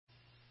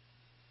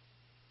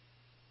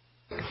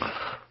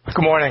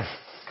Good morning.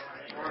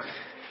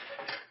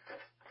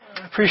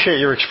 I appreciate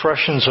your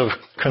expressions of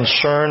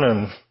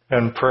concern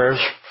and prayers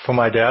for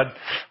my dad.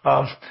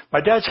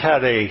 My dad's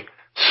had a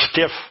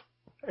stiff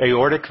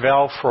aortic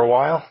valve for a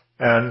while,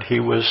 and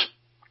he was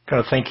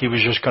going to think he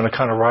was just going to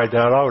kind of ride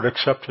that out,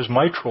 except his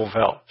mitral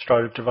valve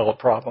started to develop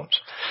problems.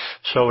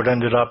 So it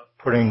ended up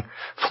putting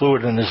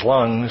fluid in his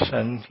lungs,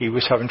 and he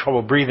was having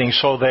trouble breathing.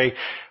 So they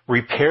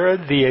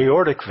repaired the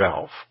aortic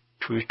valve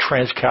to a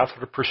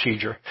transcatheter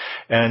procedure,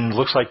 and it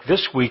looks like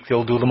this week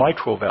they'll do the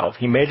mitral valve.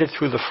 He made it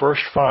through the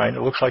first fine.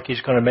 It looks like he's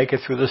going to make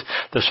it through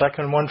the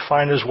second one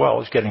fine as well.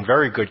 He's getting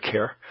very good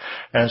care,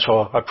 and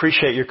so I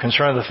appreciate your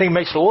concern. The thing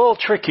makes it a little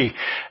tricky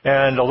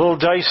and a little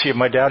dicey if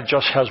my dad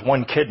just has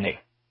one kidney.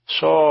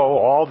 So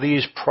all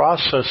these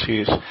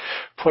processes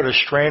put a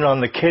strain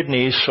on the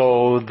kidneys,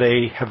 so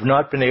they have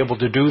not been able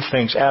to do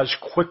things as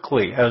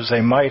quickly as they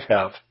might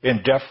have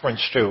in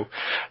deference to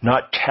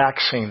not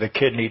taxing the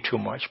kidney too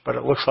much. But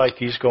it looks like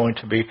he's going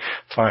to be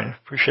fine.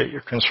 Appreciate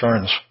your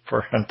concerns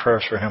and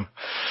prayers for him.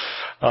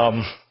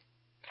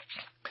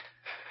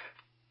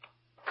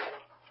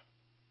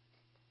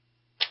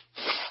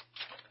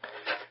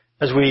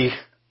 As we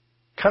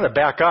kind of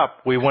back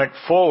up, we went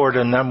forward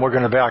and then we're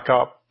going to back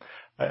up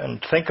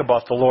and think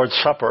about the Lord's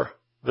Supper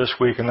this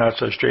week, and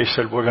that's, as Jay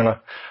said, we're going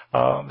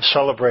to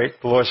celebrate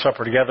the Lord's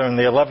Supper together. In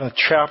the 11th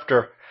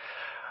chapter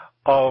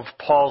of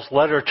Paul's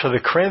letter to the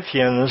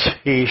Corinthians,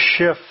 he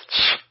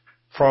shifts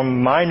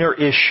from minor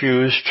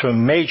issues to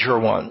major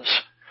ones,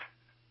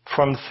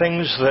 from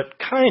things that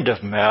kind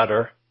of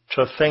matter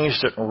to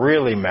things that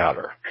really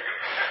matter.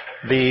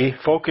 The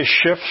focus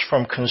shifts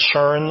from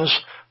concerns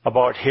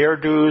about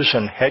hairdos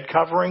and head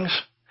coverings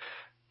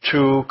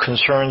to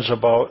concerns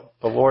about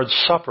the Lord's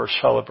Supper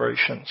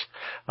celebrations.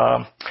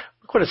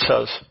 Look what it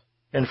says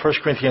in 1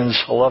 Corinthians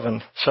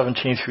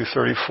 11:17 through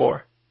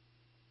 34.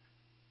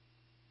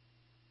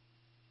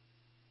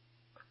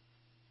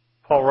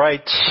 Paul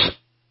writes,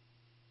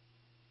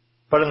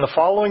 "But in the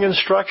following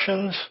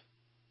instructions,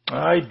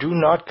 I do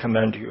not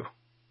commend you.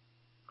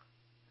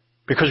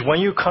 Because when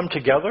you come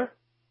together,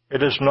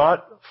 it is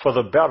not for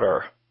the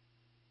better,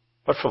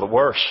 but for the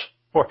worse.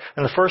 For,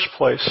 in the first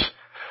place,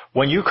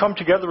 when you come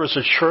together as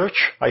a church,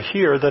 I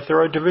hear that there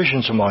are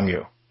divisions among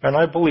you, and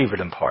I believe it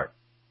in part.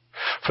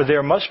 For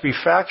there must be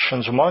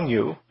factions among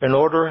you, in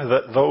order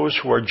that those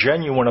who are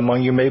genuine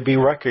among you may be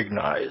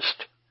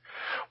recognized.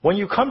 When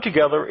you come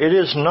together, it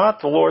is not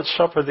the Lord's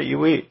Supper that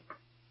you eat.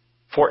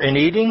 For in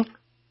eating,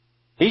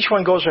 each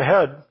one goes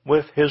ahead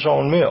with his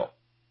own meal.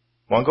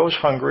 One goes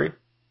hungry,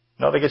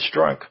 another gets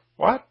drunk.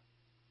 What?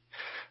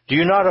 Do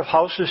you not have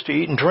houses to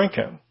eat and drink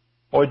in?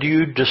 Or do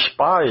you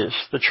despise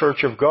the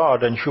church of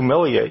God and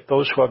humiliate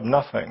those who have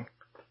nothing?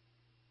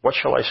 What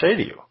shall I say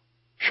to you?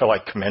 Shall I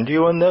commend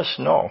you in this?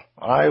 No,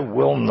 I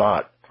will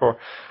not. For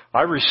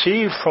I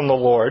received from the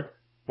Lord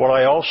what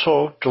I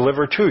also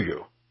delivered to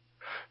you,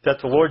 that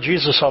the Lord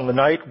Jesus on the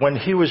night when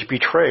he was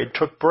betrayed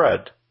took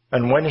bread,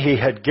 and when he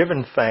had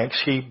given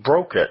thanks, he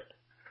broke it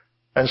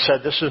and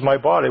said, 'This is my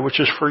body, which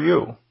is for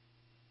you.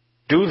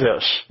 Do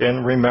this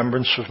in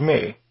remembrance of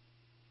me.'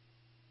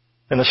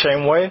 In the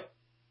same way,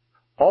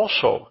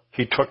 also,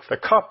 he took the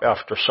cup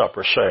after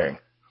supper, saying,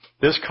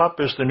 'This cup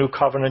is the new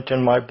covenant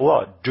in my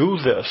blood. Do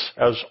this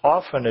as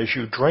often as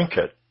you drink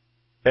it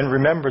in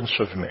remembrance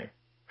of me.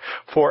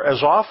 For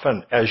as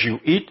often as you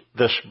eat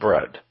this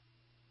bread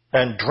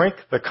and drink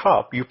the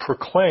cup, you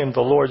proclaim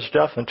the Lord's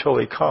death until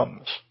he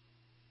comes.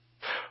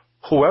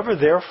 Whoever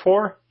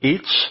therefore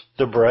eats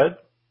the bread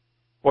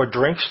or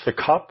drinks the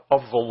cup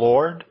of the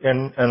Lord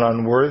in an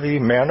unworthy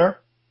manner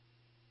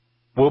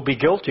will be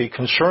guilty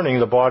concerning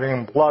the body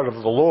and blood of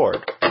the Lord.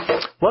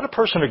 Let a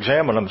person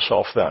examine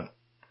himself then,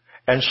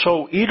 and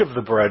so eat of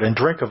the bread and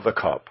drink of the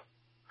cup.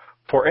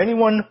 For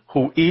anyone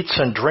who eats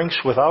and drinks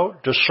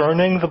without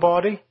discerning the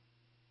body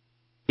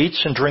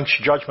eats and drinks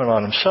judgment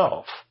on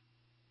himself.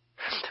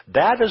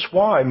 That is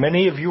why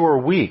many of you are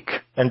weak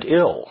and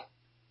ill.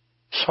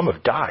 Some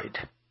have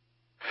died.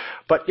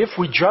 But if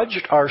we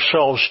judged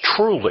ourselves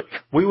truly,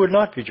 we would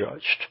not be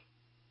judged.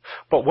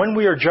 But when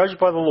we are judged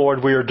by the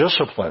Lord, we are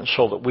disciplined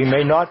so that we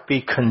may not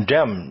be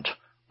condemned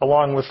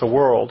along with the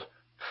world.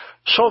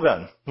 So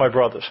then, my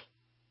brothers,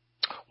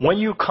 when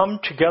you come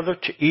together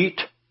to eat,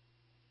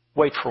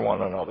 wait for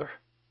one another.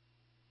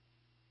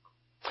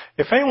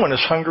 If anyone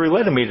is hungry,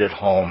 let him eat at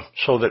home,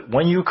 so that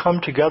when you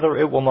come together,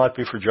 it will not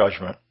be for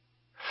judgment.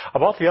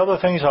 About the other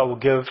things, I will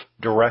give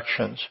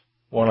directions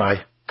when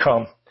I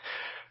come."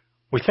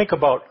 We think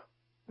about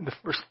the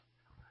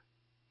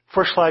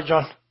first slide,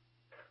 John.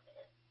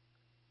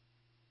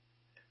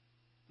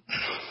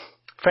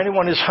 If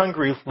anyone is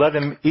hungry, let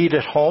him eat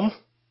at home.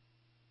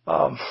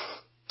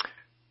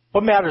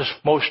 What matters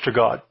most to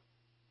God?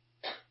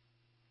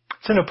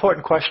 It's an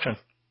important question.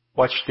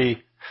 Watched the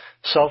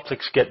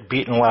Celtics get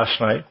beaten last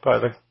night by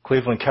the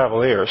Cleveland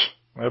Cavaliers.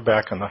 They're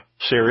back in the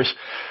series.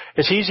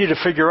 It's easy to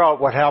figure out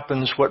what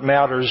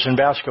matters in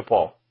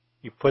basketball.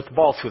 You put the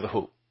ball through the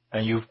hoop,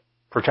 and you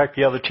protect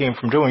the other team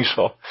from doing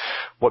so.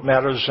 What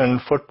matters in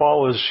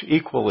football is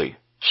equally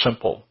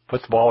simple.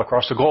 Put the ball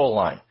across the goal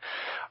line.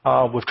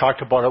 We've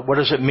talked about it. What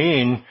does it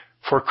mean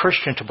for a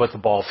Christian to put the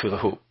ball through the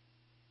hoop?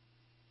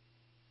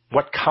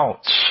 What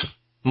counts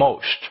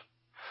most?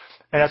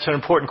 And that's an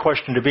important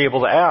question to be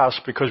able to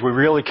ask, because we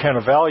really can't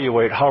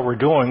evaluate how we're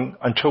doing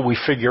until we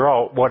figure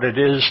out what it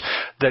is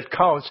that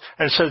counts.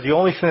 And it says the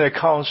only thing that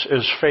counts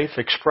is faith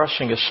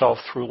expressing itself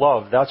through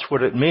love. That's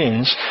what it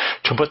means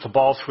to put the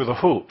ball through the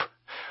hoop.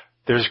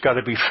 There's got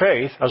to be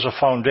faith as a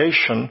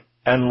foundation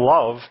and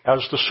love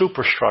as the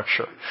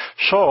superstructure.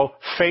 So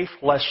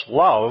faithless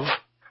love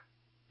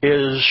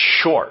is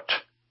short,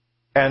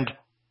 and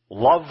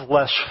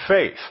loveless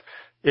faith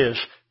is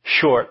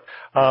short.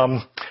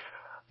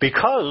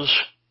 Because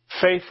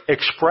faith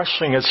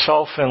expressing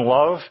itself in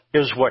love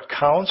is what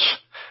counts,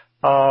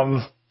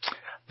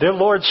 their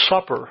Lord's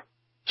Supper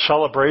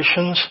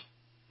celebrations,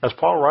 as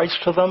Paul writes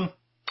to them,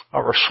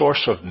 are a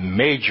source of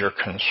major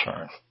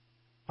concern.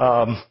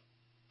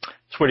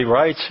 That's what he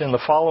writes in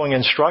the following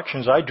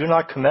instructions. I do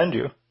not commend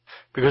you,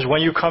 because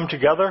when you come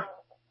together,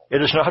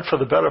 it is not for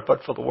the better,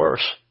 but for the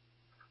worse.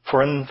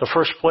 For in the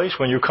first place,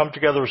 when you come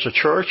together as a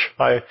church,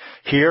 I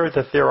hear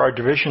that there are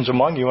divisions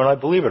among you, and I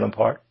believe it in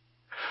part.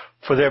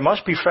 For there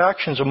must be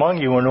factions among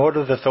you in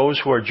order that those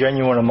who are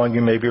genuine among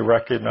you may be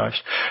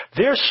recognized.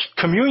 Their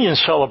communion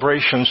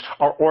celebrations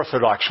are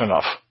orthodox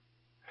enough.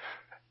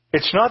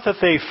 It's not that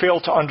they fail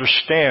to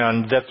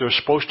understand that they're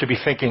supposed to be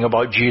thinking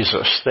about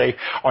Jesus. They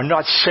are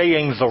not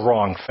saying the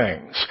wrong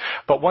things.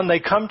 But when they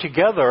come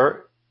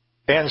together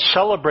and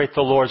celebrate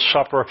the Lord's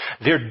Supper,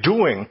 they're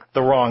doing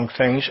the wrong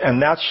things,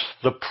 and that's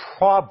the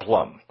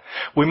problem.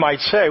 We might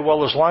say,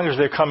 well, as long as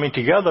they're coming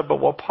together, but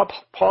what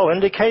Paul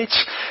indicates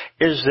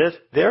is that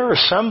their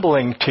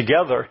assembling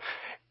together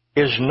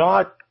is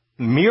not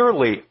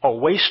merely a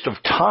waste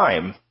of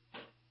time.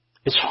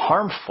 It's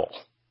harmful.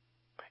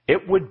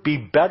 It would be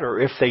better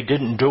if they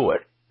didn't do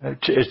it.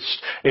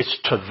 It's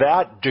to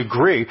that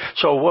degree.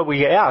 So what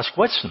we ask,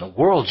 what's in the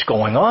world's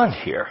going on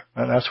here?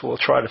 And that's what we'll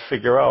try to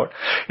figure out.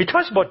 He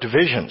talks about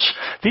divisions.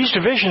 These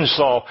divisions,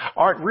 though,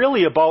 aren't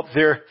really about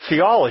their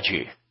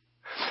theology.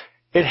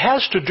 It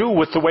has to do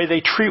with the way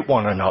they treat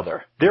one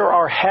another. There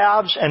are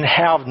haves and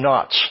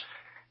have-nots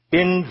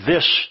in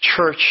this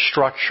church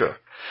structure.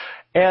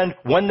 And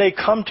when they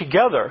come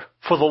together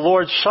for the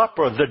Lord's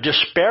Supper, the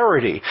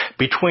disparity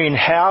between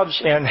haves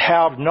and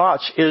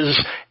have-nots is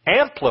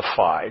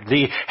amplified.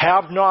 The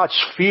have-nots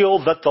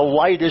feel that the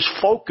light is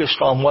focused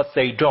on what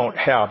they don't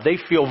have. They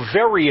feel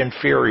very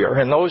inferior,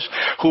 and those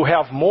who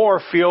have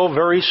more feel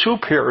very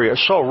superior.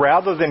 So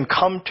rather than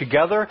come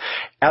together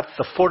at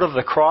the foot of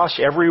the cross,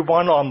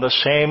 everyone on the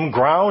same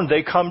ground,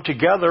 they come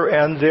together,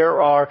 and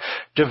there are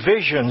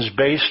divisions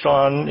based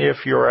on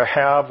if you're a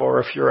have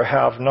or if you're a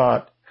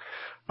have-not.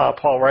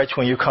 Paul writes,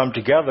 when you come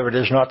together, it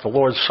is not the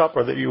Lord's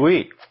Supper that you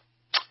eat.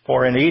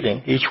 For in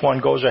eating, each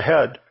one goes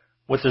ahead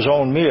with his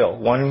own meal.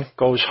 One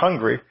goes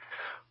hungry,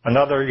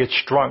 another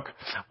gets drunk.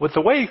 With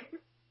the way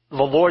the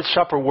Lord's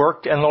Supper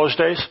worked in those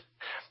days,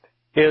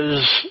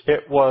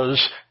 it was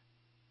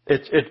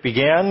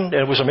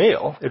a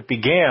meal. It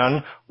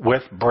began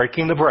with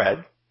breaking the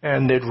bread,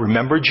 and they'd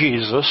remember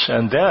Jesus,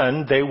 and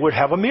then they would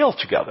have a meal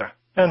together.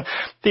 And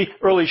the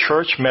early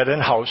church met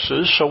in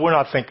houses, so we're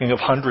not thinking of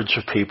hundreds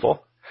of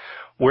people.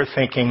 We're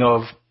thinking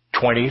of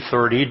 20,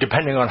 30,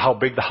 depending on how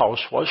big the house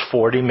was,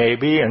 40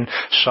 maybe, and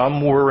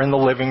some were in the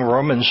living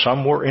room and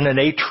some were in an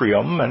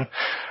atrium, and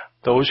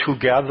those who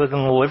gathered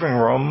in the living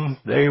room,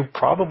 they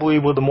probably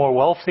were the more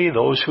wealthy.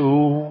 Those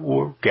who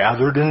were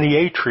gathered in the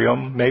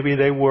atrium, maybe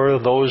they were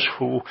those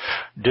who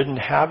didn't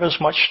have as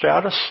much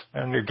status.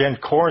 And again,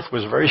 Corinth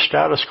was a very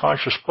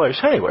status-conscious place.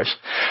 Anyways,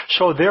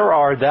 so there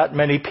are that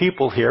many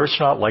people here. It's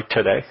not like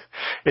today.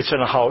 It's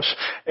in a house.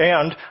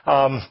 And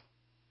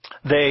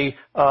they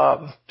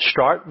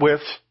start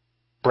with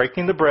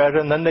breaking the bread,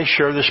 and then they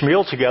share this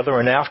meal together,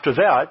 and after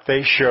that,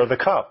 they share the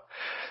cup.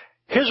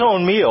 His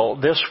own meal,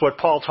 what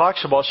Paul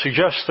talks about,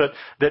 suggests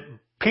that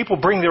people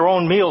bring their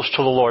own meals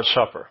to the Lord's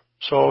Supper.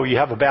 So you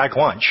have a bag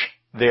lunch.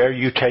 There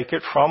you take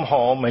it from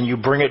home and you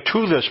bring it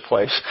to this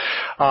place.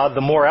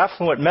 The more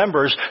affluent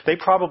members, they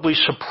probably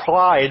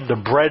supplied the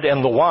bread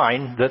and the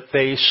wine that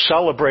they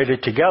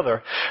celebrated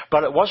together,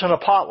 but it wasn't a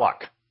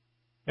potluck.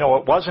 You know,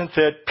 it wasn't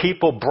that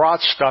people brought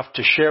stuff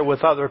to share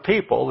with other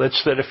people.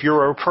 It's that if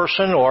you're a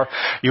person or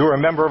you're a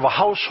member of a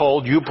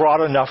household, you brought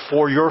enough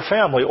for your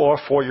family or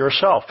for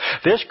yourself.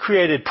 This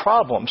created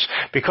problems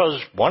because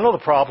one of the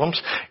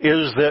problems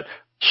is that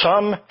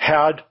some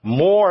had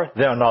more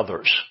than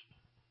others.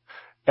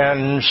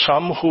 And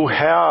some who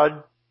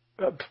had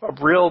a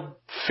real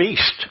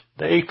feast,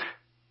 they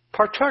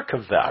partook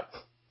of that.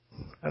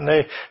 And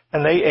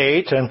they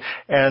ate,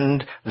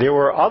 and there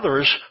were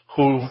others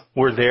who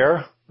were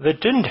there that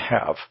didn't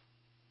have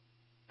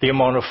the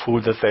amount of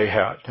food that they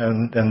had,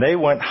 and they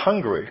went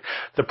hungry.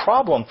 The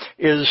problem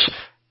is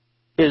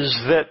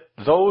that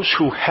those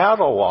who had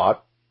a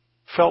lot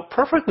felt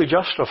perfectly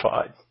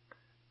justified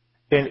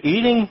in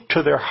eating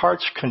to their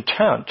heart's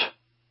content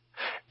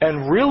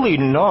and really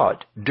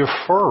not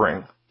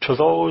deferring to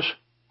those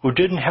who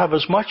didn't have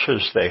as much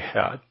as they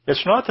had.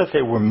 It's not that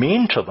they were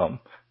mean to them.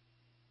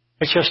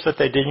 It's just that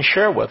they didn't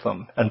share with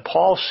them. And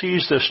Paul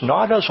sees this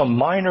not as a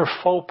minor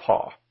faux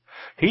pas.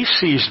 He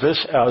sees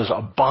this as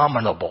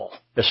abominable,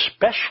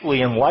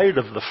 especially in light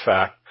of the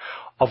fact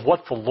of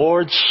what the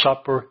Lord's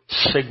Supper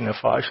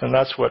signifies. And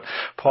that's what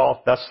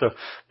that's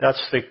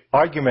the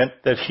argument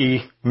that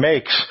he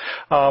makes.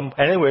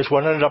 Anyways,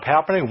 what ended up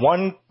happening?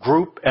 One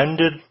group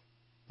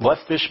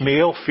left this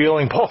meal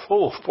feeling,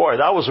 oh boy,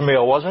 that was a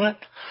meal, wasn't it?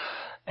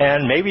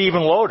 And maybe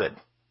even loaded.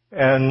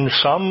 And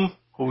some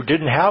who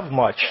didn't have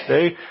much,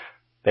 they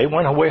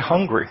went away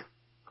hungry.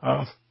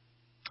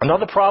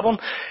 Another problem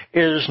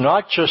is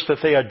not just that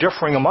they had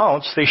differing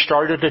amounts, they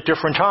started at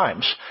different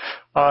times.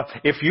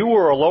 If you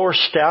were a lower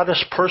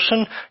status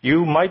person,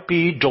 you might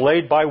be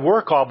delayed by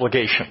work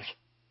obligations,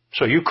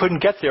 so you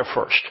couldn't get there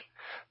first.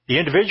 The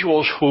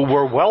individuals who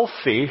were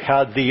wealthy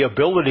had the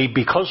ability,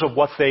 because of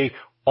what they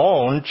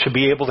owned, to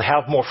be able to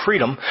have more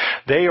freedom.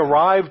 They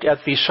arrived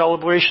at these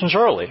celebrations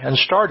early and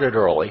started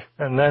early.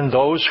 And then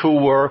those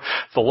who were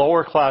the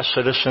lower class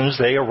citizens,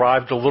 they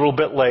arrived a little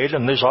bit late,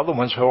 and there's other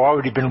ones who have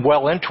already been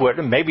well into it,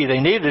 and maybe they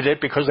needed it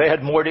because they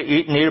had more to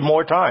eat and needed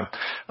more time.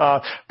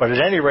 But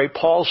at any rate,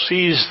 Paul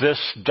sees this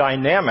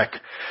dynamic,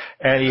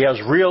 and he has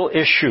real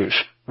issues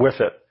with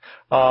it.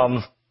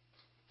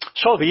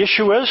 So the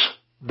issue is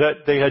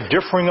that they had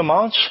differing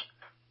amounts,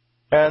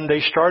 and they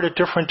start at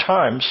different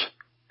times.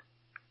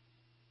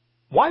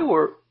 Why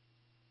were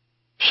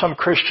some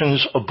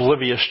Christians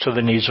oblivious to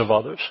the needs of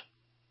others?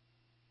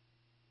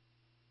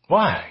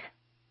 Why?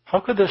 How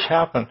could this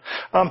happen?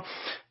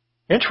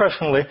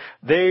 Interestingly,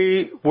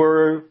 they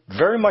were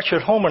very much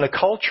at home in a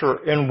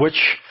culture in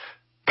which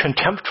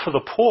contempt for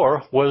the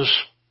poor was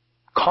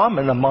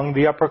common among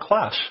the upper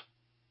class.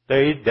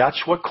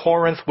 That's what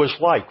Corinth was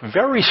like.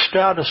 Very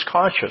status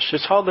conscious.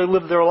 It's how they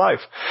lived their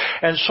life.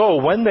 And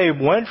so when they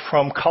went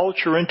from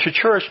culture into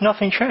church,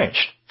 nothing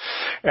changed.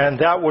 And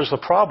that was the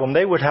problem.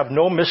 They would have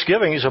no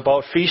misgivings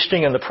about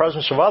feasting in the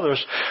presence of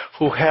others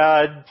who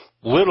had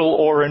little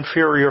or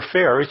inferior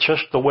fare. It's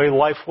just the way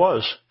life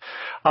was.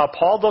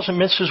 Paul doesn't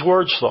mince his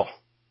words, though.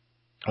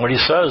 What he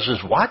says is,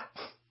 what?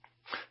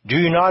 Do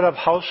you not have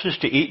houses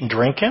to eat and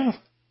drink in?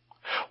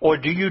 Or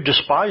do you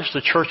despise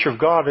the church of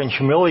God and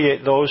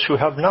humiliate those who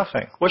have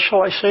nothing? What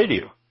shall I say to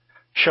you?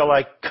 Shall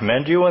I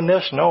commend you in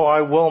this? No,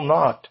 I will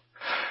not.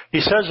 He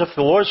says if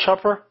the Lord's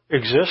Supper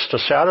exists to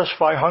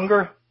satisfy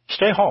hunger,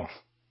 stay home.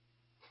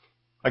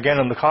 Again,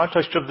 in the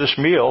context of this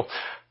meal,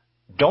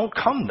 don't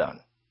come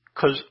then,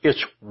 because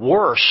it's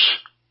worse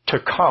to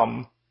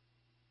come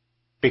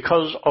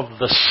because of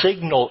the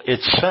signal it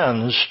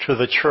sends to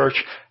the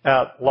church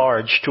at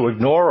large. To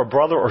ignore a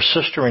brother or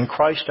sister in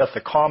Christ at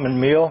the common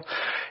meal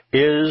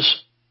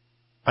is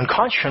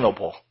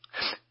unconscionable.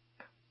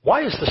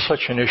 Why is this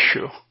such an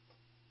issue?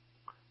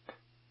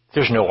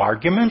 There's no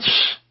arguments.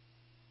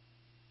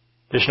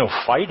 There's no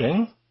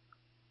fighting.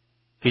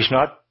 He's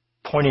not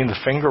pointing the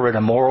finger at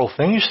immoral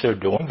things they're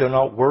doing. They're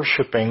not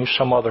worshiping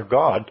some other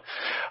god.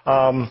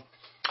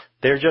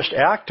 They're just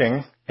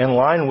acting in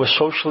line with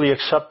socially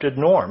accepted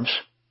norms.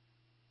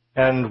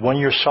 And when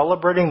you're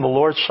celebrating the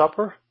Lord's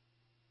Supper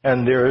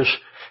and there's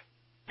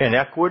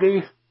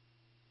inequity,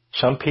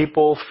 some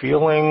people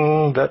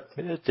feeling that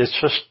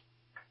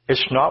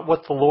it's not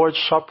what the Lord's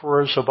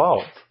Supper is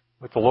about.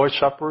 What the Lord's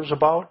Supper is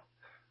about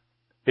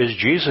is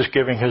Jesus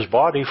giving his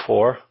body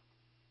for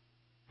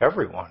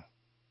everyone.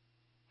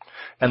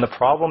 And the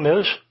problem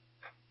is,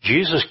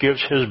 Jesus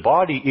gives his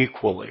body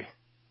equally.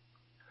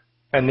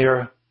 And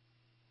they're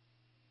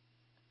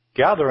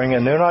gathering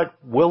and they're not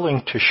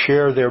willing to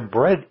share their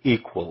bread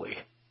equally.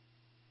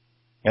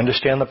 You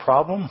understand the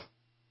problem?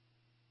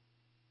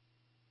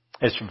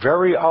 It's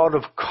very out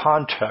of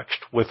context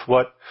with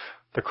what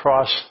the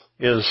cross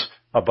is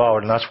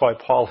about. And that's why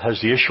Paul has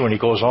the issue, and he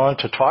goes on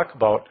to talk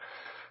about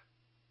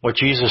what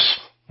Jesus,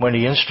 when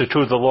he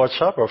instituted the Lord's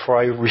Supper, for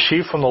I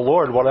received from the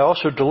Lord what I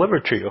also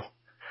delivered to you.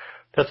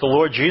 That the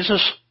Lord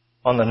Jesus,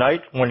 on the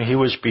night when he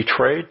was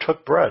betrayed,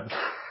 took bread.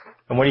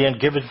 And when he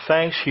had given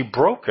thanks, he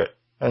broke it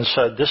and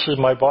said, this is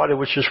my body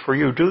which is for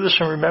you. Do this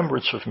in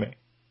remembrance of me.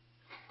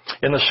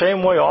 In the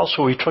same way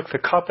also he took the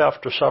cup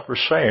after supper,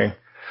 saying,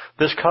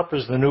 this cup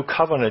is the new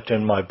covenant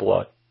in my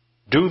blood.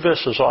 Do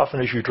this as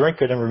often as you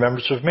drink it in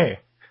remembrance of me.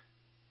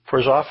 For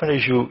as often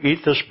as you eat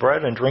this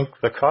bread and drink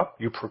the cup,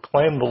 you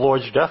proclaim the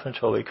Lord's death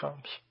until he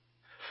comes.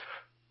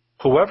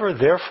 Whoever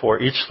therefore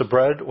eats the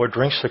bread or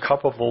drinks the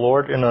cup of the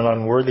Lord in an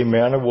unworthy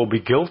manner will be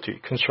guilty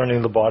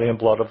concerning the body and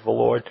blood of the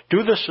Lord.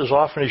 Do this as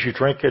often as you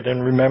drink it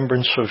in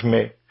remembrance of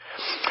me.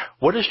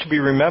 What is to be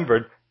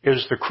remembered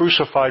is the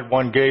crucified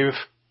one gave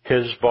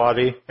his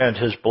body and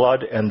his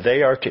blood, and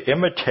they are to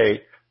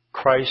imitate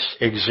Christ's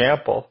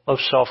example of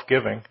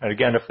self-giving. And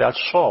again, if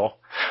that's so,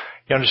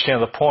 you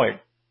understand the point.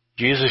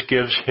 Jesus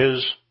gives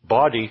his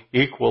body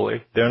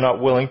equally. They're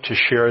not willing to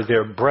share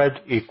their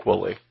bread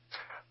equally.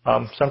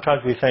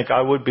 Sometimes we think,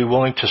 I would be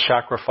willing to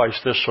sacrifice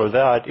this or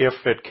that if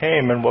it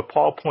came. And what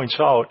Paul points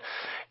out,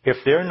 if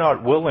they're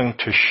not willing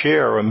to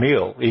share a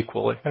meal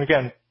equally, and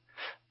again,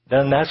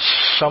 then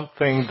that's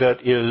something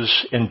that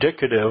is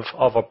indicative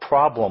of a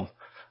problem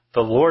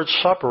The Lord's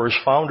Supper is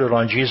founded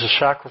on Jesus'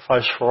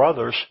 sacrifice for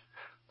others.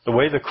 The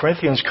way the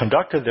Corinthians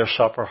conducted their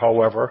supper,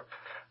 however,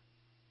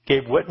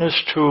 gave witness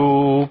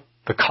to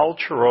the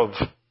culture of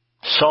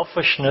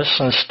selfishness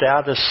and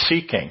status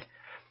seeking.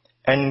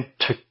 And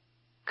to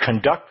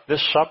conduct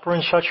this supper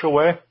in such a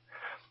way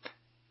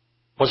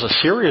was a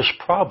serious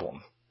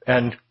problem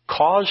and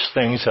caused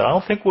things that I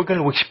don't think we're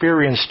going to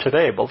experience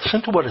today. But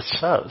listen to what it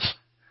says.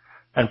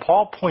 And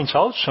Paul points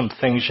out some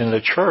things in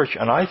the church,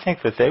 and I think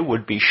that they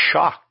would be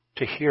shocked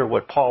to hear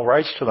what Paul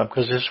writes to them,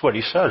 because this is what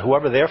he said.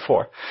 Whoever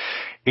therefore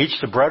eats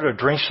the bread or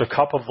drinks the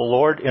cup of the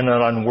Lord in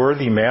an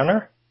unworthy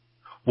manner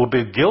will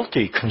be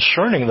guilty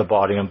concerning the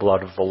body and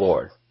blood of the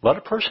Lord. Let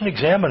a person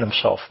examine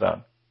himself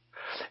then.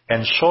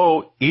 And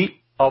so eat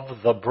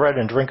of the bread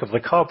and drink of the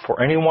cup,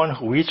 for anyone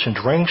who eats and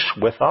drinks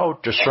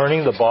without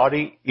discerning the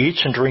body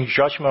eats and drinks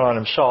judgment on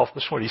himself.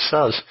 This is what he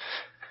says.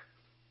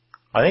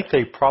 I think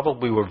they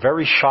probably were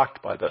very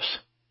shocked by this.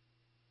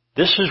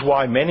 This is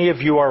why many of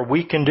you are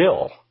weak and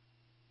ill,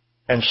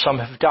 and some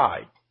have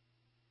died.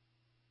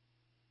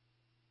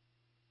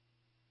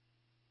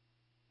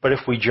 But if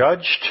we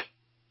judged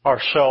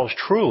ourselves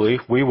truly,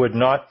 we would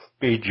not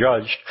be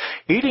judged.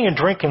 Eating and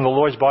drinking the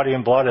Lord's body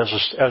and blood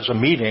as a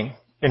meeting,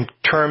 in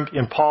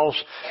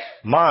Paul's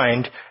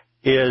mind,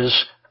 has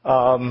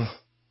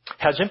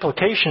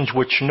implications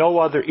which no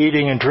other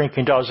eating and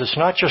drinking does. It's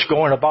not just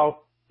going about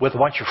with a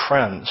bunch of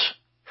friends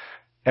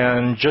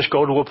and just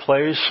go to a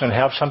place and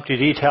have something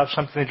to eat, have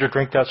something to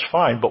drink, that's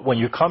fine. But when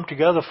you come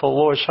together for the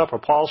Lord's Supper,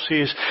 Paul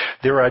sees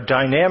there are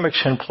dynamics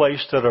in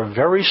place that are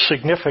very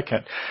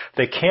significant.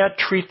 They can't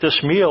treat this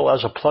meal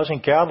as a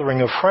pleasant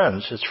gathering of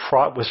friends. It's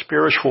fraught with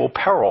spiritual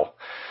peril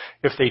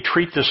if they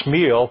treat this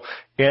meal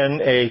in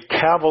a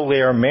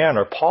cavalier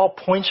manner. Paul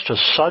points to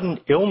sudden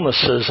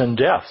illnesses and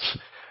deaths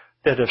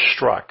that have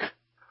struck.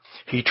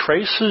 He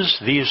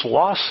traces these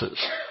losses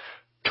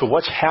to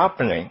what's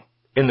happening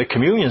in the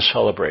communion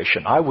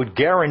celebration. I would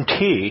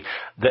guarantee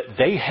that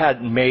they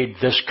hadn't made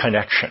this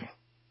connection.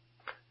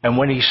 And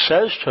when he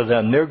says to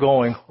them, they're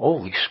going,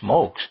 holy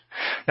smokes.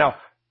 Now,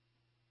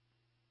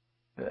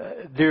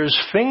 there's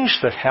things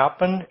that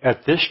happen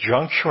at this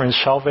juncture in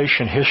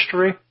salvation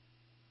history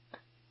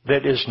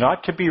that is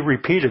not to be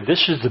repeated.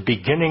 This is the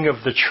beginning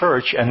of the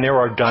church, and there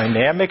are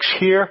dynamics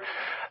here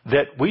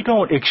that we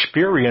don't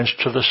experience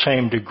to the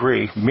same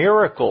degree.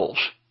 Miracles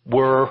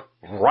were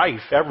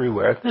rife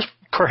everywhere. There's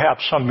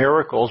perhaps some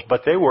miracles,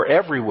 but they were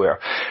everywhere.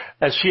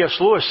 As C.S.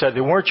 Lewis said,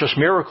 there weren't just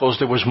miracles,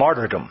 there was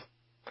martyrdom.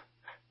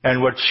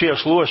 And what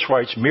C.S. Lewis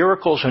writes,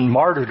 miracles and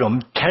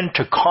martyrdom tend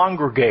to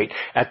congregate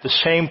at the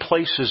same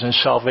places in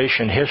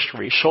salvation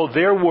history. So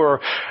there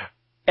were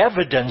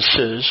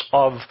evidences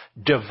of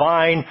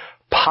divine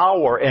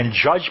power and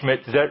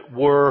judgment that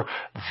were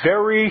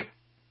very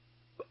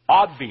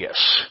obvious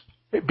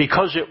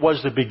because it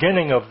was the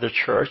beginning of the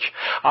church.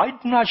 I'm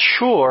not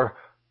sure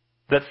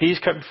that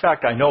in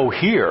fact, I know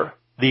here,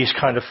 these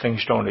kind of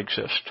things don't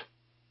exist.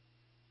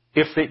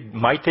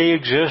 Might they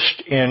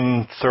exist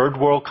in third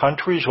world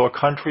countries or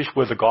countries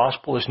where the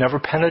gospel has never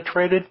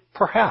penetrated?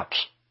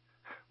 Perhaps.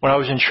 When I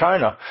was in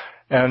China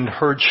and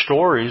heard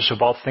stories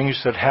about things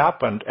that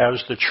happened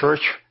as the church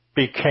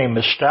became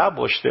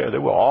established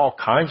there were all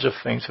kinds of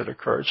things that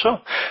occurred. So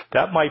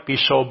that might be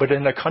so, but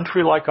in a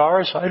country like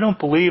ours, I don't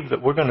believe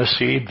that we're going to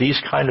see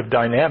these kind of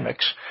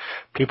dynamics.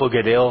 People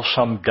get ill,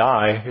 some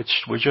die.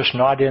 We're just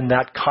not in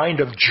that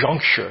kind of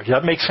juncture. Does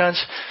that make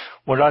sense?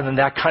 We're not in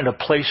that kind of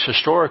place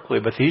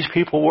historically, but these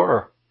people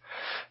were.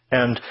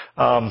 And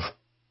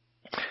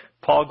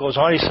Paul goes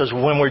on, he says,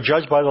 when we're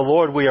judged by the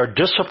Lord, we are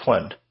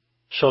disciplined,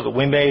 so that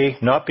we may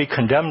not be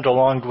condemned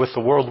along with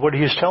the world. What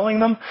he's telling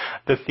them,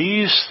 that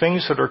these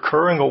things that are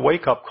occurring are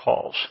wake-up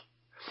calls.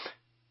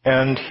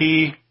 And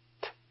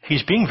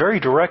he's being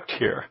very direct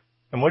here.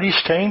 And what he's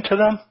saying to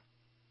them,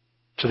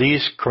 to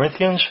these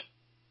Corinthians,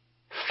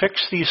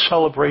 fix these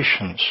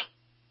celebrations.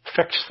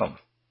 Fix them.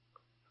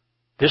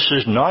 This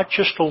is not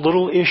just a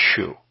little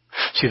issue.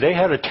 See, they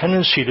had a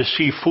tendency to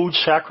see food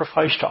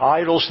sacrificed to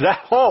idols.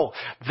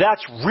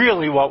 That's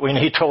really what we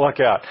need to look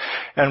at.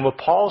 And what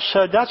Paul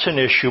said, that's an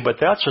issue, but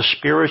that's a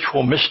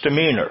spiritual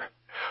misdemeanor.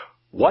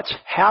 What's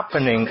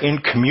happening in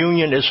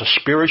communion is a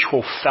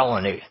spiritual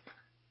felony.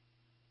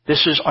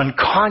 This is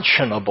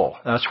unconscionable.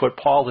 That's what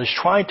Paul is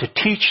trying to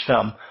teach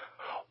them.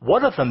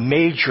 What are the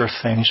major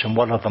things and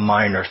what are the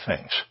minor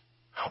things?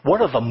 What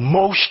are the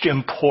most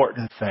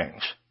important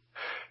things?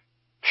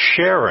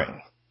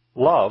 Sharing,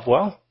 love,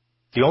 well,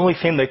 the only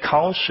thing that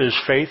counts is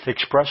faith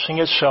expressing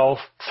itself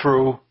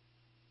through,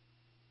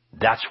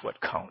 that's what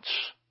counts.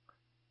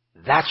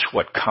 That's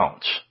what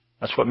counts.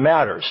 That's what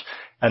matters.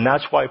 And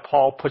that's why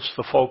Paul puts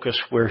the focus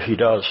where he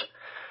does.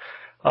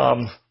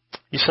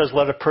 He says,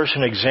 let a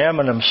person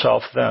examine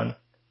himself then,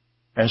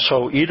 and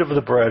so eat of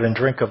the bread and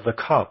drink of the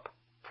cup.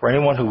 For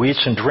anyone who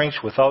eats and drinks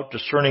without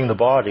discerning the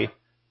body,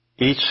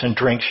 eats and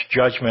drinks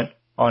judgment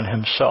on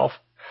himself.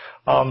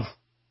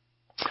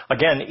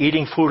 Again,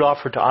 eating food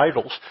offered to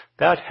idols,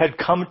 that had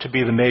come to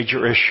be the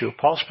major issue.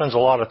 Paul spends a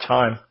lot of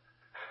time,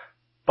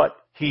 but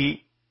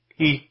he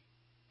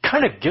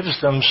kind of gives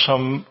them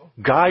some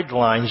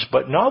guidelines,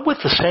 but not with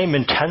the same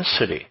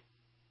intensity.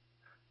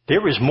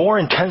 There is more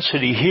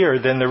intensity here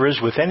than there is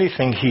with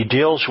anything he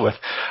deals with.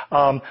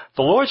 The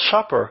Lord's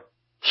Supper,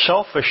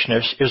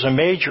 selfishness, is a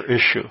major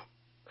issue.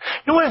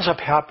 You know what ends up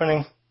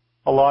happening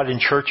a lot in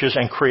churches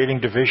and creating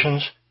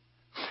divisions?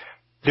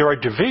 There are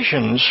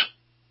divisions,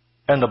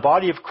 and the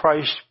body of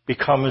Christ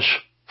becomes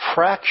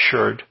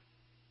fractured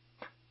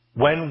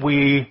when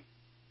we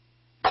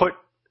put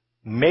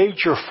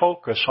major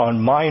focus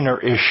on minor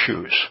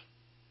issues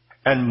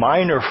and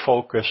minor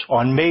focus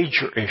on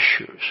major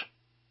issues.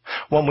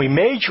 When we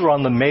major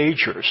on the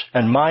majors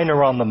and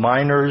minor on the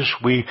minors,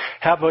 we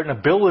have an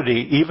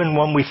ability, even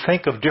when we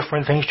think of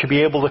different things, to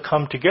be able to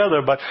come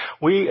together. But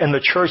we in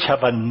the church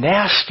have a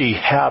nasty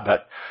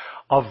habit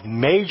of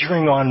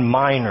majoring on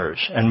minors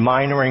and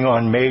minoring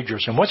on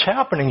majors. And what's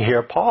happening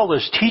here, Paul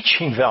is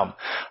teaching them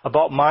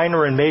about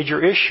minor and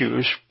major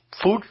issues.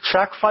 Food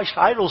sacrificed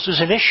to idols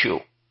is an issue.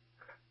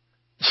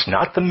 It's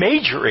not the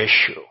major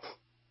issue.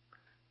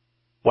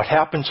 What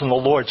happens in the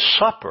Lord's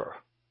Supper,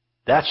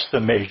 that's the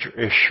major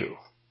issue.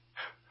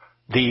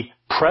 The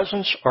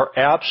presence or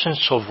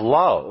absence of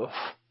love,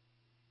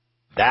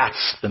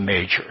 that's the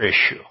major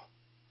issue.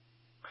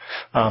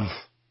 It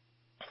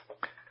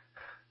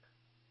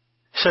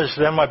says,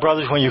 then, my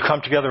brothers, when you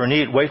come together and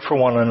eat, wait for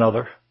one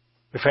another.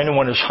 If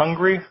anyone is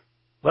hungry,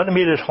 let him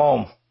eat at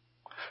home,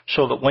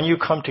 so that when you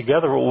come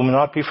together, it will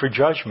not be for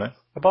judgment.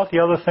 About the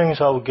other things,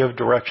 I will give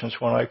directions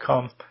when I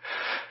come.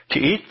 To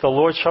eat the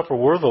Lord's Supper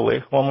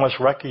worthily, one must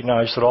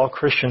recognize that all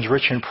Christians,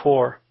 rich and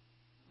poor,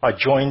 are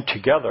joined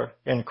together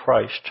in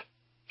Christ,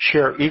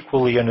 share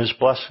equally in his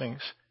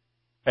blessings,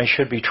 and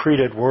should be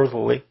treated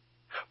worthily.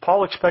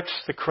 Paul expects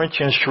the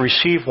Corinthians to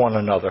receive one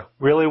another.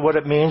 Really what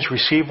it means,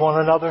 receive one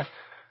another?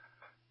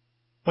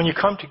 When you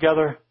come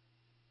together,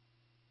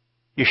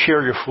 you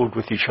share your food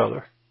with each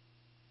other.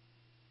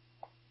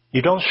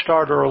 You don't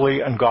start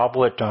early and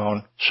gobble it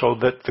down so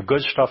that the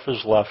good stuff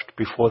is left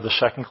before the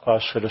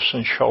second-class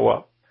citizens show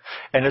up.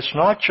 And it's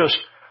not just,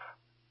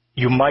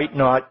 you might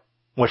not,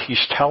 what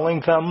he's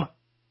telling them,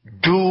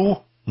 do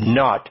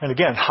not. And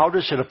again, how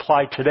does it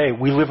apply today?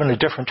 We live in a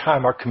different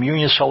time. Our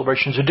communion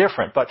celebrations are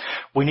different. But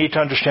we need to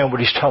understand what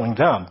he's telling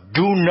them.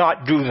 Do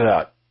not do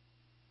that.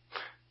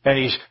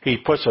 And he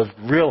puts a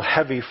real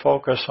heavy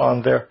focus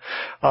on there.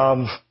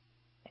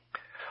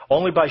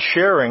 Only by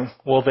sharing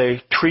will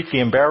they treat the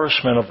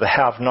embarrassment of the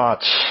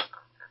have-nots,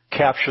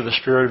 capture the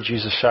spirit of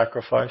Jesus'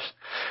 sacrifice.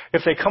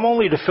 If they come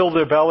only to fill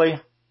their belly,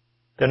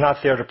 they're not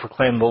there to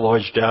proclaim the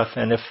Lord's death.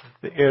 And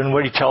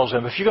what he tells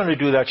them, if you're going to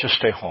do that, just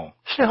stay home.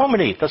 Stay home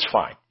and eat. That's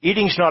fine.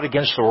 Eating's not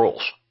against the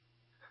rules.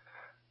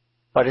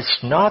 But it's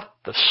not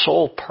the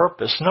sole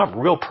purpose, not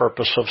real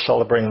purpose of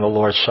celebrating the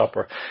Lord's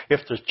Supper.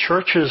 If the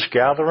church's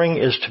gathering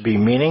is to be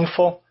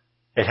meaningful,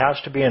 it has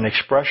to be an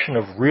expression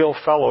of real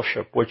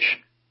fellowship, which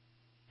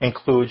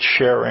includes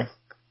sharing.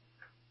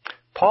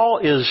 Paul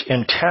is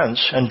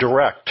intense and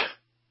direct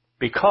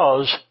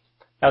because,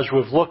 as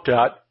we've looked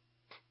at,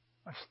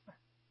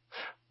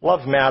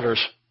 love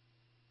matters.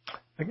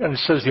 Again, it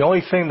says the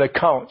only thing that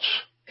counts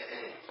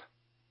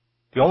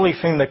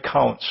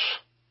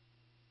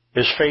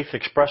is faith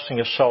expressing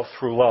itself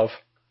through love.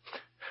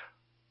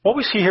 What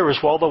we see here as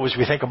well, though, as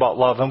we think about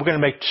love, and we're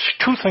going to make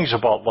two things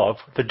about love,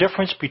 the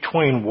difference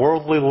between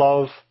worldly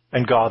love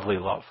and godly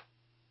love.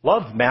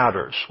 Love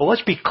matters. Well,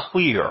 let's be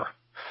clear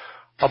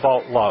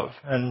about love,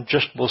 and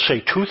we'll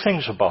say two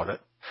things about it.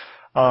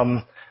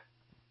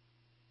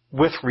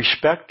 With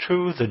respect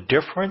to the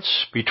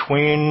difference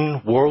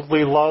between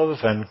worldly love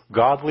and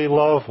godly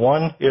love,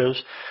 one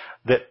is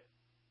that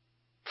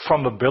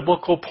from a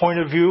biblical point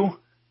of view,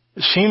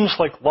 it seems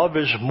like love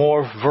is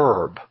more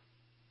verb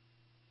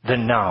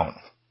than noun.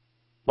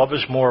 Love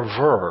is more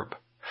verb.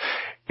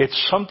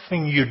 It's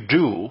something you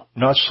do,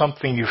 not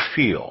something you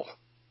feel.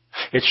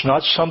 It's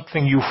not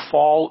something you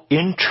fall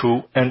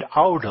into and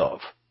out of,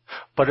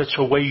 but it's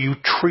a way you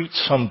treat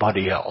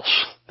somebody else.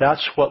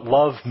 That's what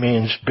love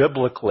means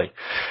biblically.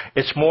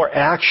 It's more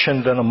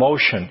action than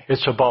emotion.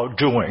 It's about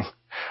doing.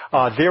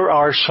 There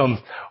are some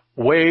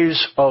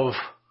ways of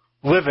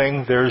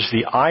living. There's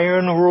the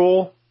iron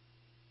rule,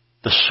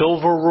 the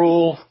silver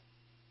rule,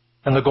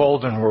 and the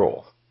golden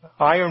rule.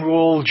 Iron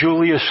rule,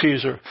 Julius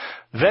Caesar.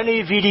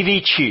 Veni, vidi,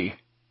 vici.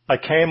 I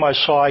came, I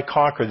saw, I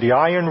conquered. The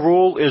iron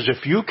rule is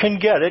if you can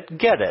get it,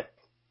 get it.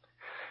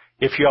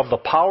 If you have the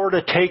power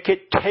to take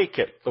it, take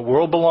it. The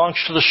world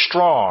belongs to the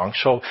strong.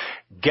 So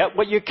get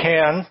what you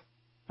can.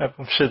 I've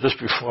said this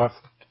before.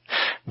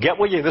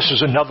 This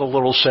is another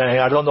little saying.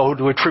 I don't know who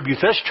to attribute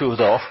this to,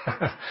 though.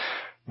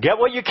 Get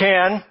what you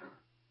can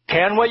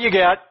what you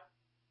get,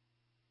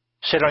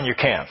 sit on your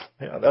can.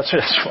 Yeah, that's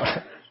it.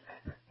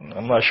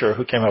 I'm not sure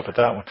who came up with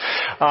that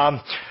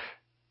one.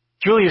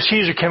 Julius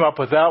Caesar came up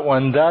with that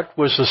one.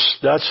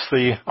 That's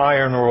the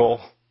iron rule.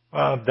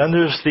 Then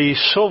there's the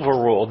silver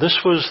rule. This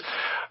was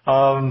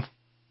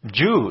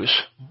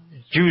Jews.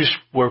 Jews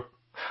were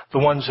the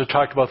ones that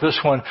talked about this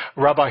one.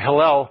 Rabbi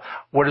Hillel,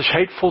 what is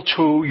hateful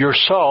to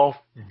yourself,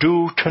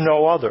 do to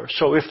no other.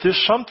 So if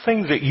there's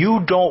something that you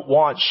don't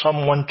want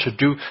someone to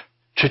do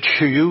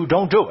to you,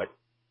 don't do it.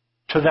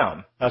 To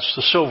them. That's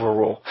the silver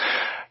rule.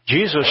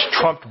 Jesus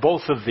trumped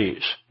both of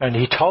these, and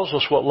he tells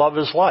us what love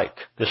is like.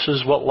 This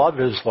is what love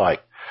is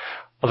like.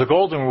 The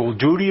golden rule,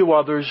 do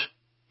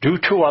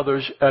to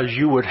others as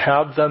you would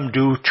have them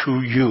do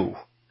to you.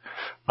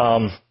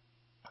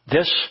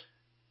 This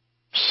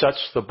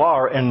sets the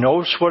bar, and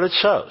notice what it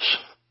says.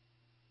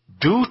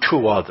 Do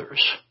to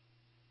others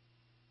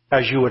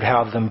as you would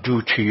have them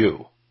do to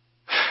you.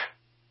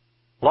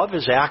 Love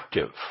is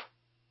active.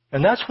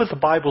 And that's what the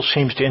Bible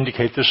seems to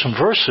indicate. There's some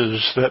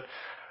verses that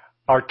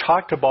are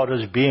talked about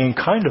as being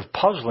kind of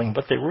puzzling,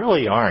 but they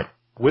really aren't.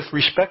 With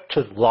respect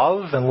to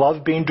love and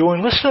love being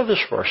doing, listen to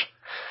this verse.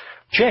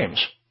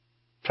 James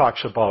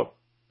talks about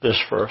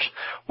this verse.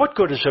 What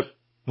good is it,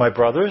 my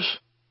brothers,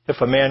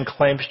 if a man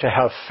claims to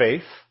have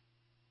faith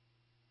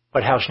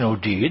but has no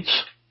deeds?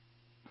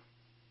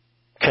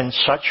 Can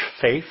such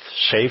faith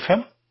save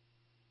him?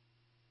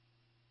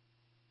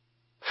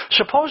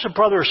 Suppose a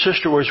brother or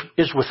sister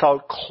is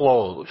without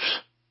clothes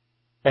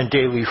and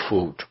daily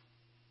food.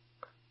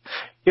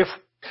 If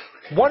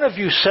one of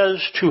you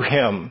says to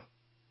him,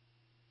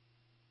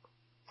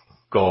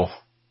 go,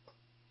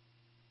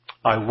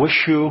 I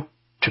wish you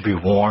to be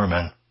warm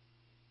and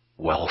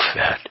well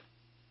fed.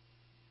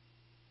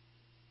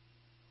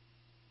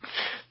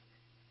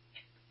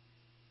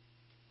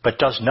 But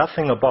does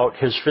nothing about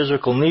his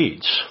physical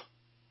needs,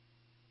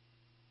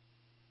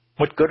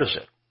 what good is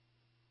it?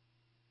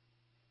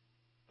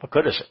 What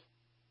good is it?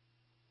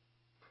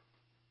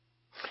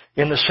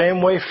 In the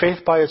same way,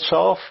 faith by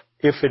itself,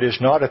 if it is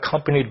not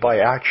accompanied by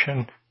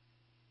action,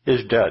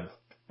 is dead.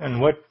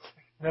 And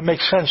that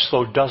makes sense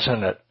though,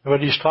 doesn't it? What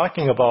he's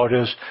talking about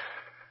is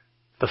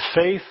the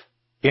faith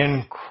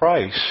in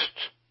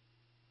Christ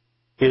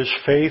is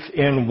faith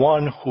in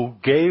one who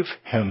gave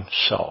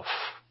himself.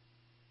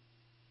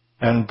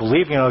 And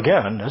believing,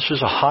 again, this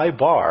is a high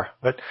bar,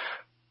 but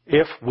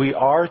if we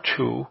are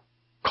to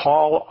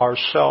call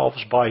ourselves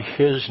by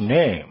his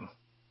name,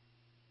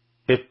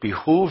 it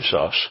behooves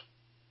us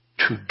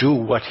to do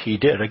what he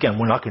did. Again,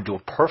 we're not going to do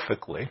it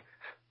perfectly,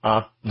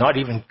 not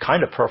even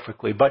kind of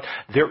perfectly, but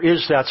there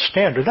is that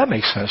standard. That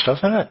makes sense,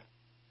 doesn't it?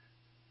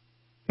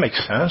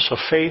 Makes sense. A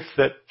faith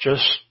that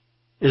just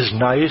is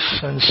nice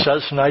and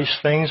says nice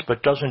things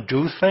but doesn't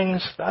do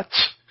things,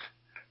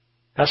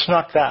 that's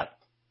not that.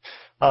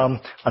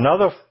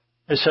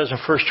 It says in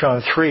 1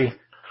 John 3,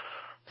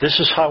 this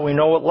is how we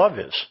know what love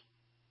is.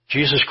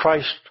 Jesus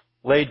Christ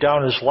laid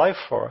down his life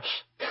for us,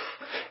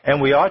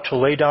 and we ought to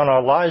lay down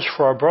our lives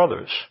for our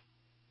brothers.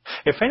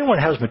 If anyone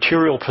has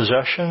material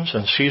possessions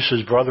and sees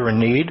his brother in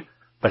need,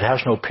 but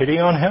has no pity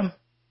on him,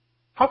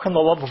 how can the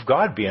love of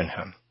God be in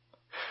him?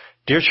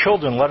 Dear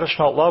children, let us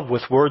not love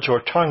with words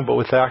or tongue, but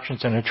with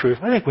actions and in truth.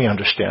 I think we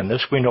understand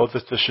this. We know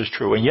that this is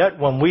true. And yet,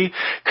 when we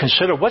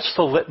consider what's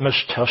the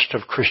litmus test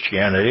of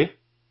Christianity,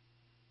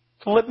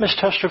 the litmus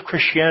test of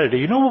Christianity,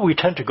 you know what we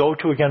tend to go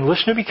to? Again,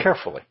 listen to me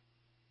carefully.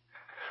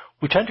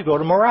 We tend to go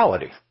to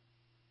morality.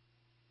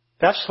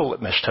 That's the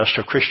litmus test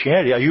of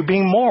Christianity. Are you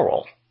being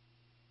moral?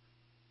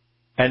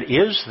 And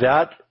is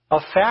that a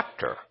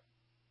factor?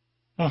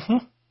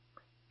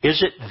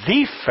 Is it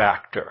the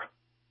factor?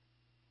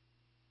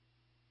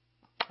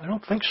 I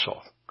don't think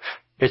so.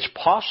 It's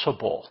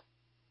possible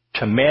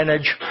to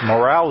manage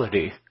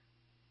morality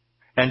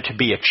and to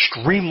be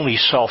extremely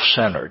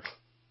self-centered.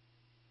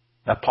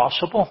 That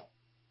possible?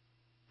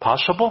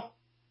 Possible?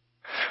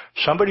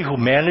 Somebody who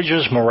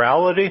manages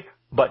morality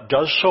but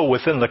does so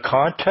within the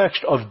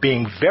context of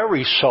being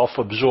very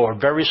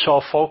self-absorbed, very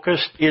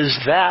self-focused, is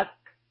that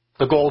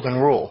the golden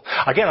rule?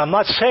 Again, I'm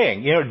not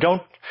saying,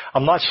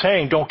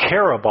 don't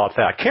care about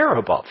that. Care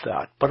about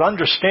that. But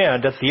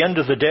understand, at the end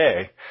of the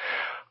day,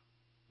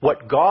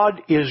 what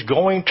God is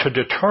going to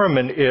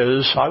determine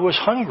is, I was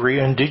hungry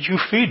and did you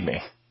feed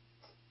me?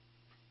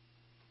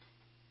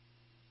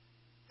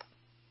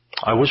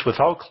 I was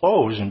without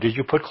clothes, and did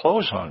you put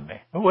clothes on me?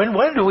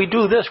 When do we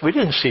do this? We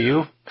didn't see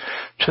you.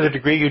 To the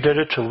degree you did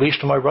it to the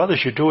least of my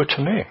brothers, you do it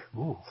to me.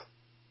 Ooh.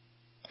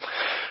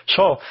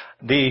 So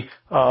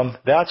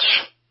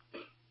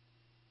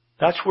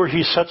that's where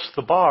he sets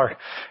the bar.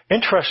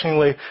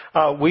 Interestingly,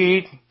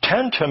 we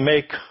tend to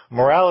make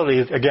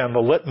morality, again,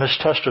 the litmus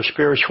test of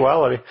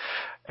spirituality.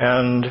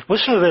 And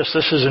listen to this.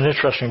 This is an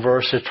interesting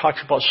verse. It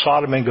talks about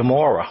Sodom and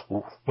Gomorrah.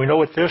 We know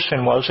what their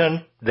sin was,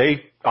 and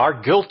they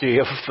are guilty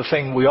of the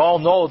thing we all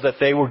know that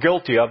they were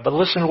guilty of. But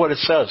listen to what it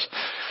says.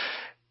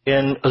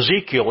 In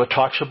Ezekiel, it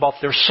talks about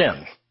their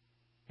sin.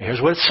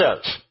 Here's what it says.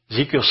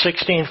 Ezekiel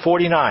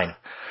 16:49.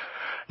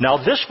 Now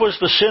this was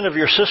the sin of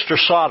your sister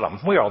Sodom.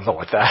 We all know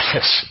what that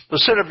is. The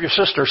sin of your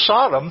sister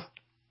Sodom.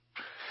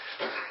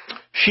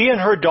 She and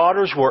her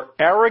daughters were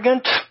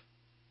arrogant,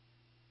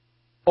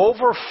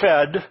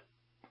 overfed,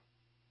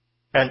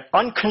 and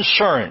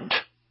unconcerned.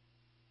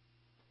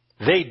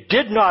 They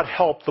did not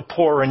help the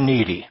poor and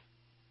needy.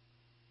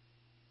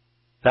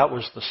 That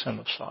was the sin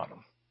of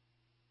Sodom.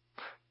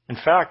 In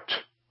fact,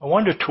 I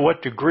wonder to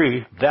what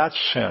degree that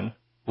sin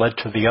led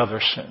to the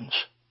other sins.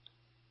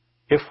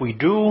 If we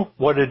do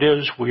what it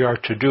is we are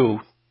to do,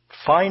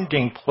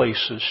 finding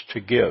places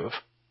to give,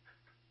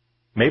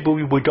 maybe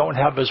we don't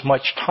have as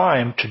much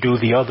time to do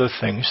the other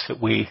things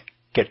that we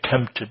get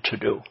tempted to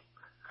do.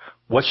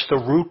 What's the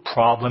root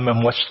problem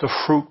and what's the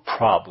fruit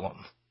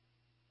problem?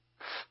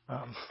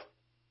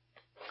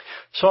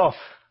 So,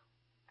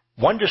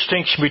 one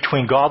distinction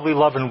between godly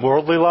love and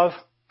worldly love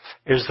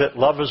is that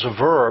love is a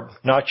verb,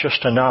 not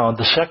just a noun.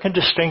 The second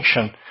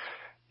distinction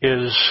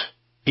is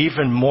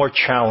even more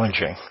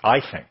challenging, I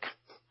think.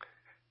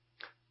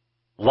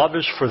 Love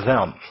is for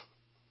them,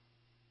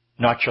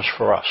 not just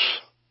for us.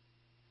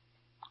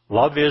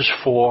 Love is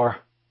for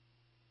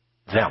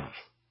them,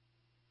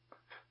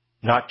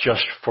 not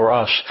just for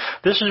us.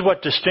 This is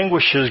what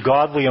distinguishes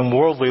godly and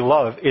worldly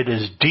love. It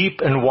is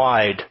deep and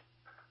wide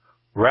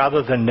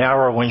rather than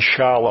narrow and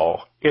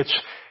shallow. It's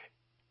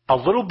a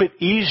little bit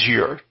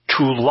easier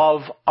to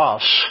love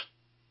us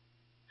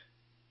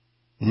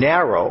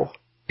narrow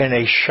in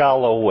a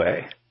shallow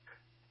way.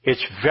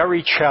 It's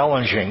very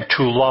challenging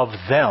to love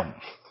them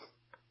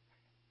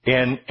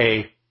in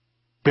a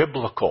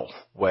biblical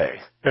way.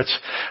 Here's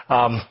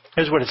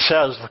what it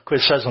says.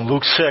 It says in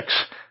Luke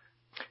 6,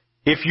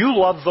 if you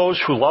love those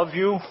who love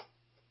you,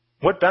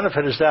 what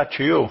benefit is that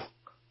to you?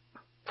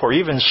 For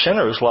even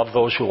sinners love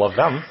those who love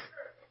them.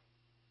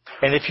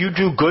 And if you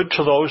do good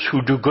to those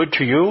who do good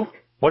to you,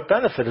 what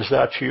benefit is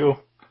that to you?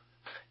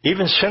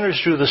 Even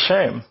sinners do the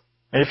same.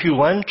 And if you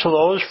lend to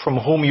those from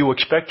whom you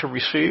expect to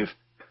receive,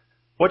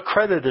 what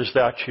credit is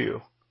that to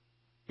you?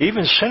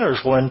 Even sinners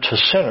lend to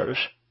sinners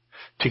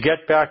to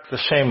get back the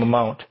same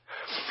amount.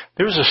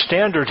 There's a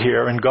standard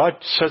here, and God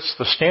sets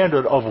the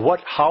standard of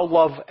how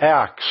love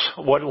acts,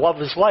 what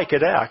love is like.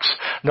 It acts.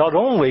 Not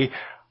only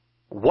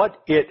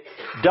what it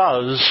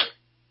does,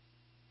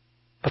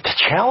 but the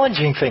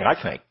challenging thing,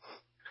 I think,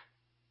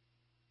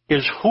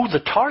 is who the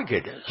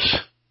target is.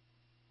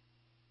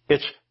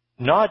 It's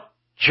not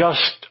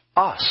just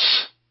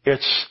us.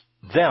 It's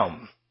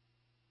them.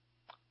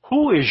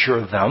 Who is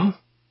your them?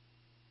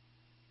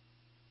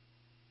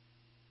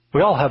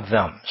 We all have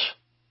thems.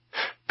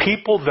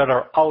 People that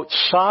are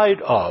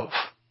outside of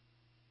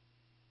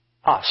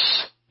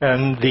us.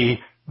 And the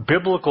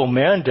biblical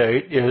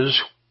mandate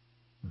is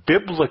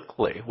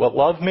biblically. What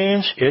love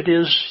means, it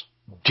is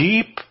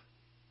deep,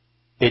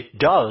 it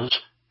does,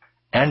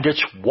 and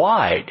it's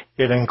wide.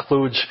 It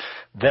includes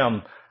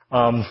them.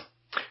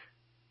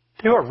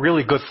 There are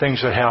really good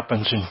things that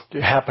happen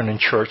in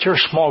church. There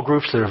are small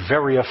groups that are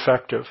very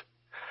effective.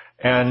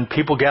 And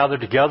people gather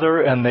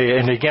together and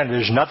again,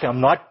 there's nothing,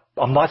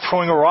 I'm not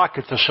throwing a rock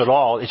at this at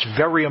all. It's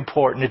very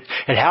important.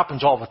 It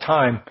happens all the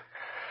time.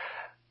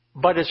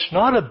 But it's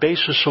not a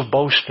basis of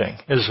boasting,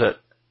 is it?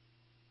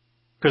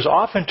 Because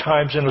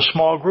oftentimes in a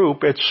small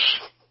group, it's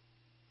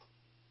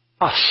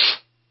us.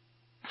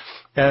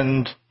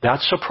 And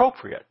that's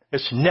appropriate.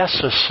 It's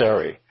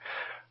necessary.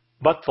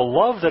 But the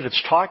love that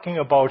it's talking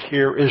about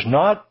here is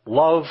not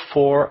love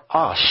for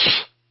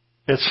us.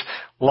 It's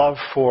love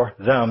for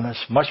them.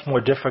 It's much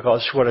more difficult.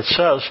 It's what it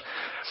says.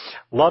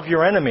 Love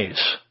your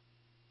enemies.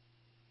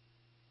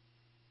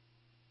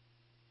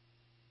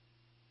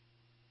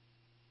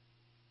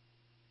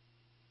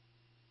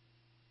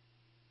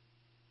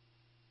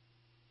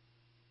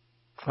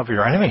 Love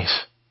your enemies.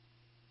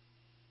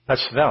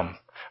 That's them.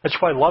 That's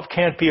why love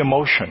can't be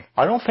emotion.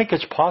 I don't think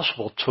it's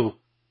possible to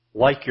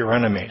like your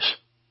enemies.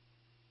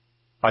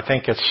 I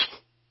think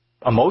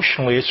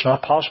emotionally it's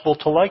not possible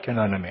to like an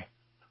enemy.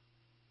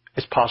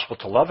 It's possible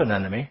to love an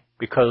enemy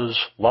because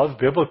love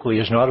biblically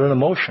is not an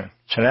emotion.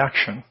 It's an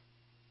action.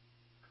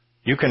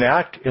 You can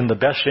act in the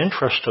best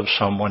interest of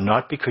someone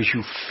not because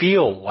you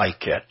feel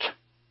like it,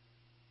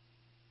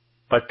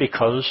 but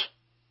because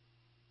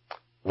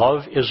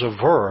love is a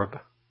verb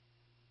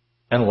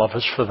and love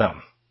is for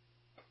them.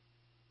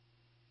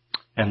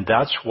 And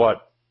that's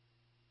what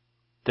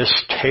this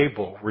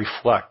table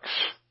reflects.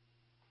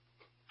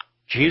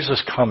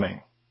 Jesus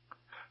coming,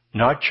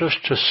 not just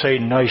to say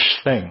nice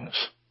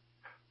things,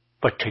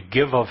 but to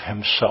give of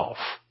himself,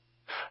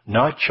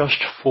 not just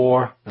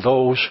for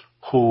those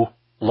who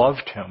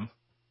loved him,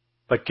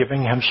 but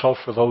giving himself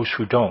for those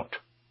who don't.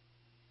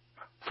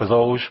 For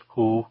those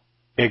who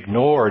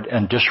ignored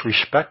and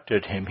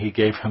disrespected him, he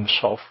gave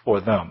himself for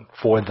them,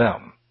 for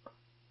them,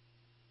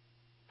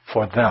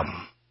 for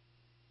them.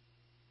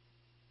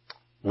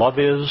 Love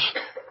is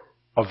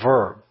a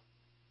verb,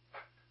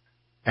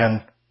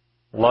 and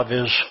love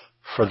is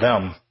for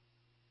them.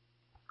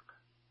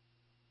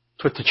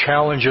 That's what the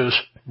challenge is.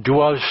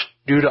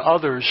 Do to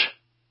others,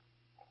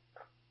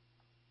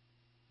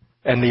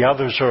 and the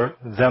others are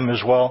them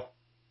as well.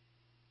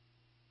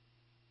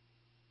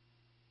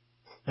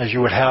 As you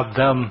would have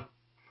them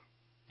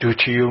do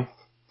to you.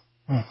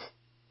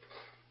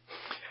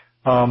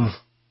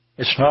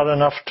 It's not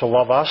enough to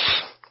love us.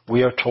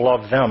 We are to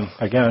love them.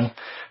 Again,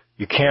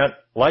 you can't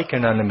like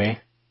an enemy.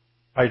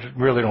 I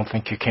really don't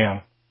think you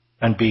can.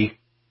 And be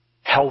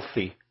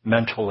healthy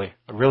mentally.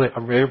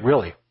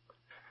 Really.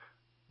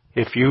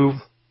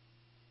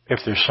 If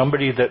there's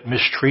somebody that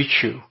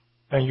mistreats you,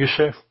 and you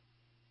say,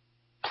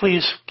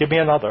 please give me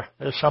another.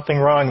 There's something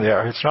wrong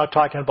there. It's not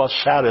talking about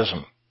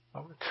sadism.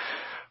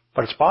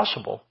 But it's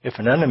possible if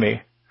an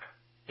enemy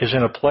is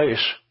in a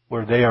place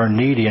where they are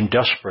needy and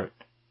desperate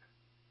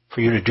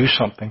for you to do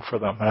something for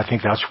them. And I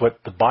think that's what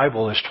the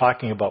Bible is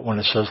talking about when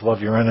it says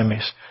love your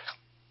enemies.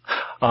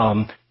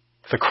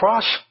 The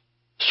cross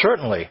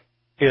certainly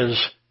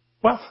is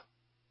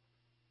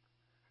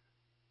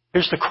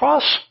the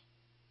cross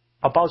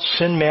about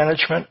sin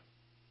management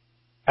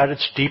at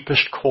its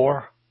deepest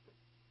core?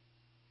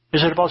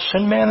 Is it about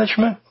sin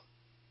management?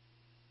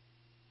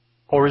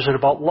 Or is it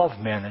about love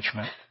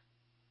management?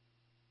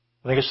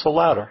 I think it's the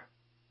latter.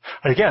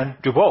 And again,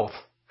 do both.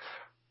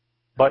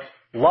 But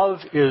love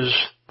is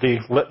the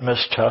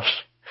litmus test.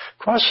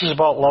 Cross is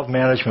about love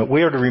management.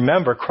 We are to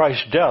remember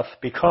Christ's death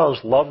because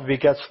love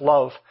begets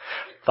love.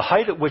 The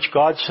height at which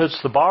God sets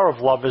the bar of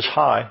love is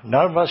high.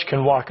 None of us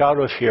can walk out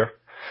of here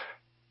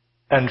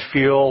and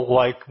feel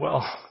like,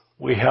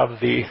 we have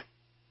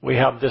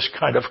this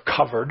kind of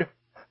covered.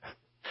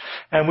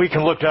 And we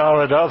can look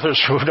down at others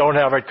who don't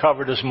have it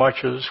covered as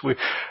much as we.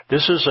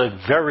 This is a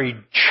very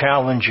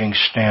challenging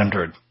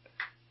standard.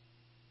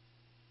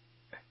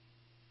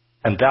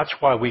 And that's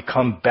why we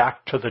come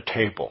back to the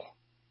table,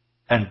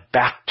 and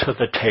back to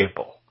the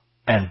table,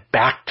 and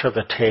back to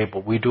the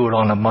table. We do it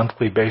on a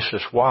monthly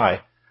basis.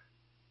 Why?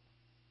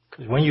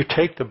 Because when you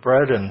take the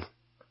bread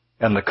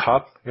and the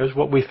cup, here's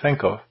what we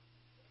think of.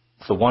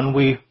 It's the one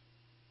we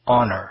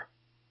honor.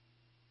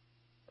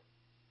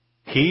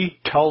 He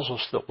tells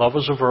us that love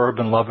is a verb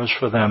and love is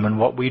for them. And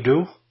what we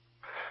do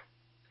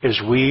is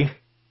we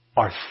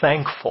are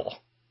thankful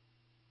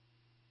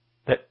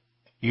that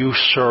you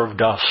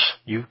served us.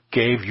 You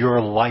gave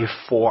your life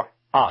for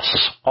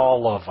us,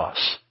 all of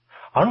us.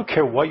 I don't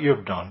care what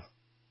you've done.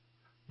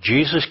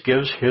 Jesus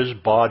gives his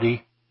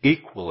body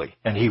equally.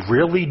 And he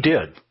really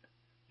did.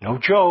 No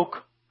joke.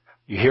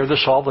 You hear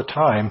this all the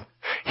time.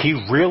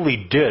 He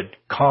really did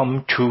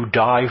come to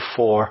die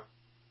for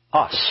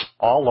us,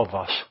 all of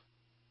us.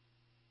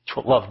 That's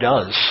what love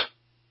does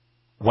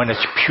when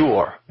it's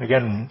pure.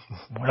 Again,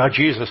 we're not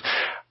Jesus.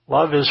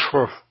 Love is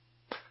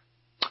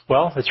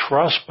it's for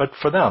us, but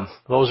for them.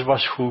 Those of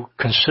us who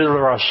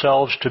consider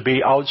ourselves to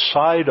be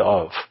outside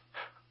of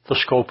the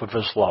scope of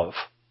his love.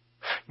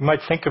 You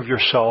might think of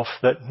yourself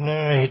that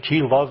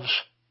he loves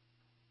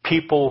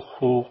people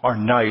who are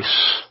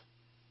nice.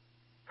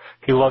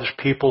 He loves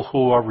people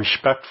who are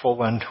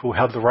respectful and who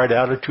have the right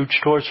attitudes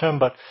towards him.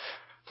 But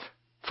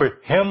for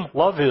him,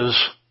 love is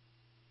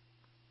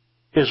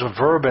a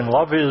verb, and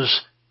love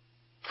is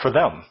for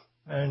them.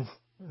 And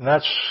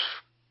that's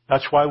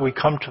why we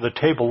come to the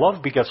table.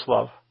 Love begets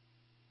love.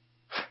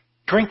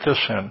 Drink this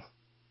in.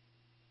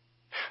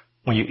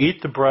 When you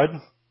eat the bread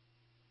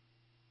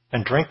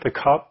and drink the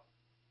cup,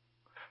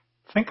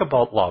 think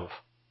about love.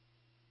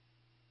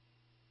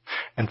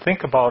 And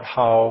think about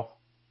how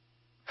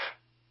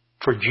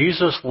for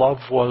Jesus, love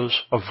was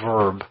a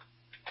verb,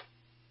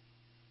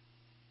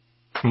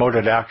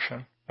 promoted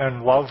action,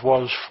 and love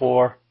was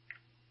for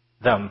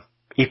them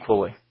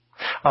equally.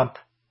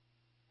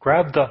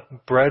 Grab the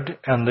bread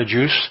and the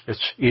juice.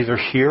 It's either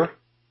here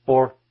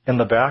or in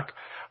the back.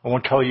 I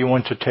won't tell you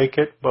when to take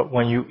it, but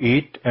when you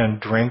eat and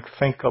drink,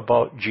 think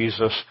about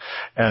Jesus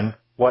and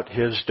what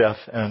his death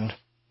and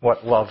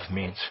what love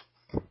means.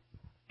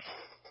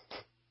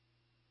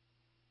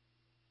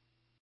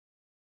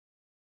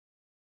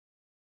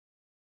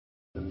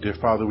 Dear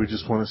Father, we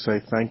just want to say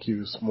thank you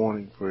this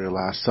morning for your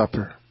Last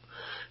Supper.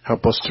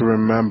 Help us to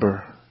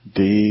remember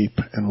deep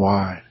and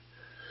wide.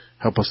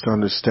 Help us to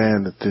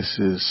understand that this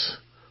is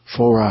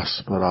for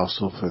us, but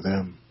also for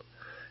them.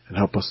 And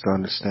help us to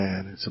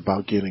understand it's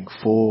about getting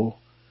full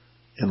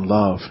in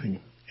love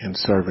and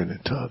serving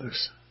it to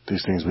others.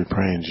 These things we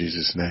pray in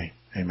Jesus' name.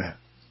 Amen.